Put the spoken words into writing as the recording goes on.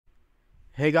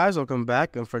Hey guys, welcome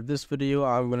back, and for this video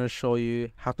I'm going to show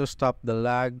you how to stop the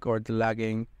lag or the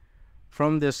lagging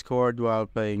from Discord while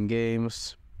playing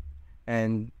games.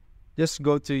 And just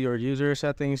go to your user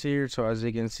settings here. So as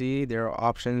you can see, there are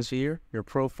options here: your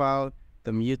profile,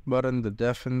 the mute button, the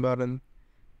deafen button,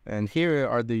 and here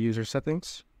are the user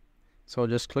settings. So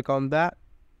just click on that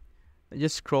and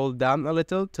just scroll down a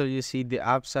little till you see the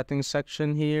app settings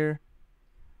section here.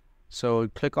 So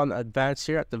click on advanced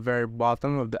here at the very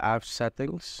bottom of the app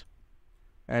settings.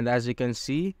 And as you can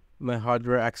see, my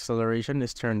hardware acceleration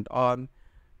is turned on,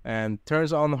 and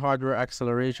turns on hardware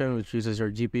acceleration, which uses your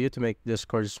GPU to make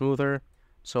Discord smoother.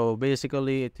 So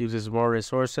basically it uses more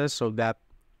resources so that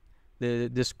the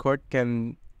Discord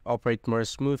can operate more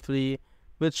smoothly,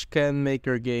 which can make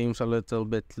your games a little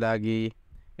bit laggy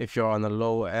if you're on a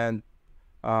low end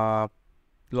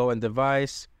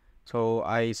device. So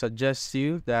I suggest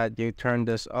you that you turn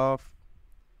this off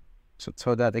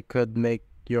so that it could make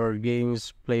your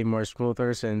games play more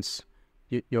smoother, since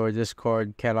your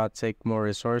Discord cannot take more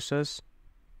resources.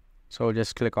 So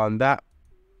just click on that.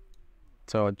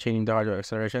 So changing the hardware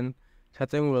acceleration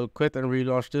setting will quit and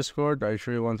relaunch Discord. Are you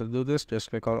sure you want to do this?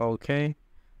 Just click on OK.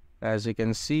 As you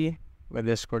can see, my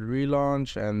Discord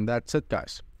relaunch, and that's it,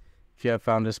 guys. If you have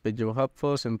found this video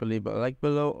helpful, simply leave a like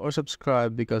below or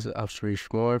subscribe because it helps reach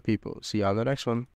more people. See you on the next one.